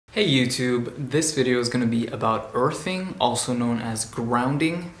Hey YouTube, this video is going to be about earthing, also known as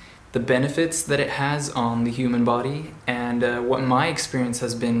grounding, the benefits that it has on the human body, and what my experience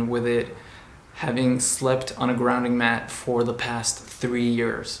has been with it having slept on a grounding mat for the past 3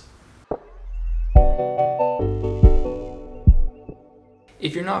 years.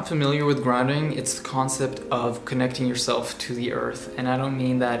 If you're not familiar with grounding, it's the concept of connecting yourself to the earth, and I don't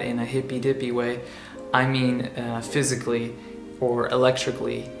mean that in a hippy-dippy way, I mean physically or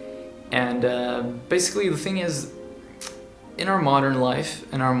electrically. And basically the thing is, in our modern life,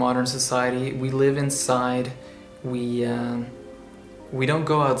 in our modern society, we live inside, we don't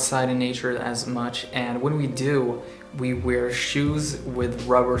go outside in nature as much, and when we do, we wear shoes with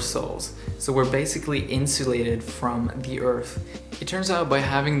rubber soles. So we're basically insulated from the earth. It turns out by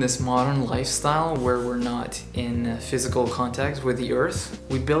having this modern lifestyle where we're not in physical contact with the earth,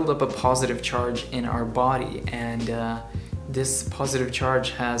 we build up a positive charge in our body, and this positive charge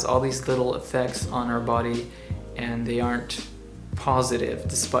has all these little effects on our body, and they aren't positive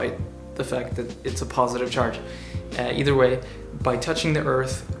despite the fact that it's a positive charge. Either way, by touching the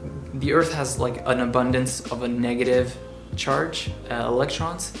earth has like an abundance of a negative charge,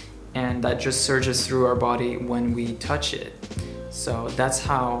 electrons, and that just surges through our body when we touch it. So that's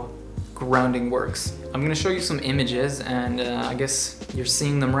how grounding works. I'm going to show you some images, and I guess you're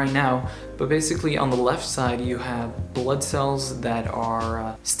seeing them right now, but basically on the left side you have blood cells that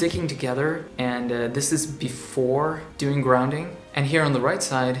are sticking together, and this is before doing grounding. And here on the right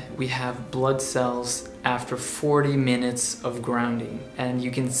side we have blood cells after 40 minutes of grounding, and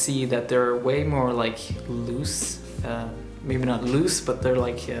you can see that they're way more like loose, maybe not loose, but they're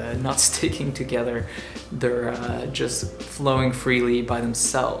like not sticking together. They're just flowing freely by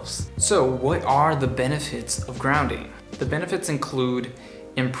themselves. So what are the benefits of grounding? The benefits include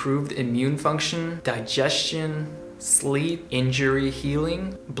improved immune function, digestion, sleep, injury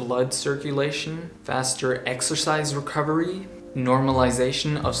healing, blood circulation, faster exercise recovery,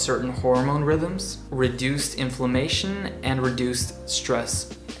 normalization of certain hormone rhythms, reduced inflammation, and reduced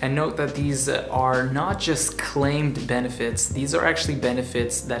stress. And note that these are not just claimed benefits, these are actually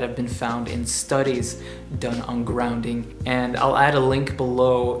benefits that have been found in studies done on grounding. And I'll add a link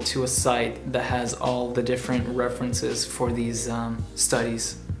below to a site that has all the different references for these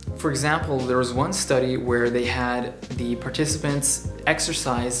studies. For example, there was one study where they had the participants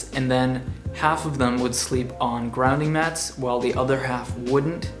exercise, and then half of them would sleep on grounding mats while the other half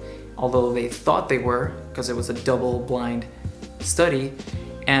wouldn't, although they thought they were, because it was a double-blind study.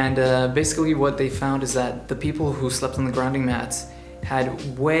 And basically what they found is that the people who slept on the grounding mats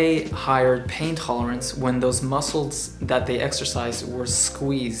had way higher pain tolerance when those muscles that they exercised were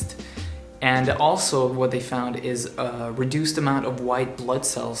squeezed. And also what they found is a reduced amount of white blood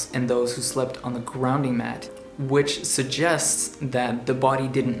cells in those who slept on the grounding mat, which suggests that the body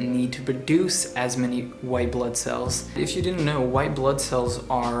didn't need to produce as many white blood cells. If you didn't know, white blood cells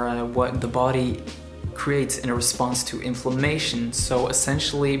are what the body creates in a response to inflammation. So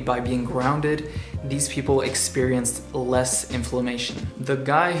essentially, by being grounded, these people experienced less inflammation. The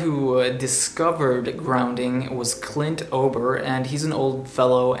guy who discovered grounding was Clint Ober, and he's an old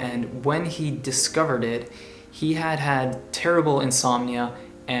fellow, and when he discovered it, he had had terrible insomnia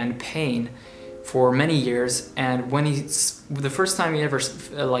and pain for many years. And when the first time he ever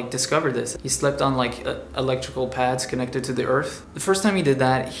discovered this, he slept on electrical pads connected to the earth. The first time he did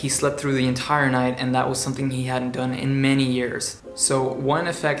that, he slept through the entire night, and that was something he hadn't done in many years. So one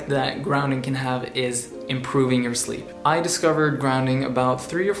effect that grounding can have is improving your sleep. I discovered grounding about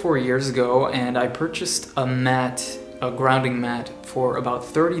 3 or 4 years ago, and I purchased a grounding mat for about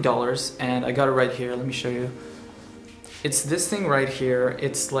 $30, and I got it right here. Let me show you. It's this thing right here.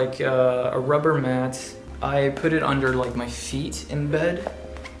 It's like a rubber mat. I put it under like my feet in bed,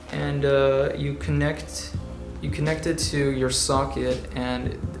 and you connect it to your socket,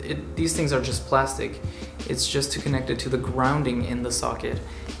 and these things are just plastic. It's just to connect it to the grounding in the socket,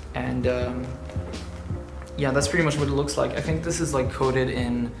 and yeah, that's pretty much what it looks like. I think this is like coated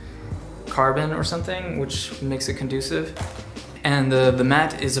in carbon or something, which makes it conducive. And the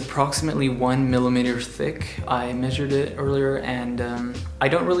mat is approximately 1 millimeter thick. I measured it earlier, and I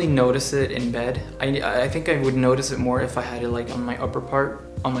don't really notice it in bed. I think I would notice it more if I had it like on my upper part,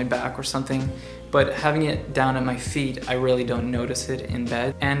 on my back or something. But having it down at my feet, I really don't notice it in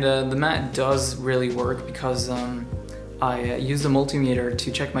bed. And the mat does really work because I use the multimeter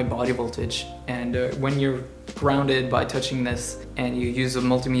to check my body voltage. And when you're grounded by touching this and you use a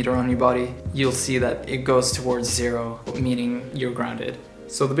multimeter on your body, you'll see that it goes towards 0, meaning you're grounded.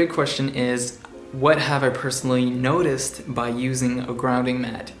 So the big question is, what have I personally noticed by using a grounding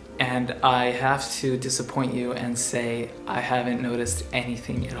mat? and I have to disappoint you and say I haven't noticed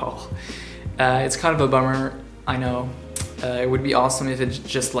anything at all. It's kind of a bummer, I know. It would be awesome if it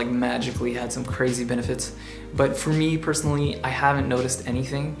just like magically had some crazy benefits, but for me personally, I haven't noticed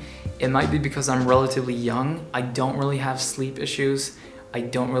anything. It might be because I'm relatively young. I don't really have sleep issues. I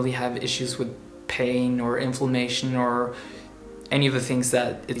don't really have issues with pain or inflammation or any of the things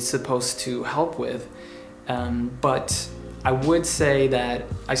that it's supposed to help with. But I would say that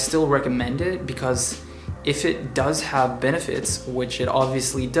I still recommend it, because if it does have benefits, which it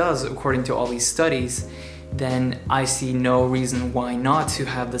obviously does according to all these studies, then I see no reason why not to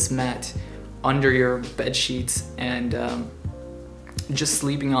have this mat under your bed sheets and just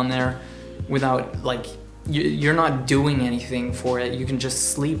sleeping on there without, like, you're not doing anything for it. You can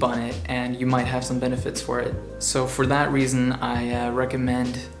just sleep on it and you might have some benefits for it. So for that reason, I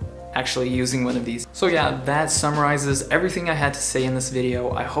recommend actually using one of these. So yeah, that summarizes everything I had to say in this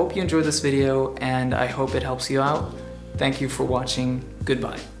video. I hope you enjoyed this video and I hope it helps you out. Thank you for watching.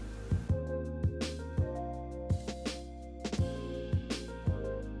 Goodbye.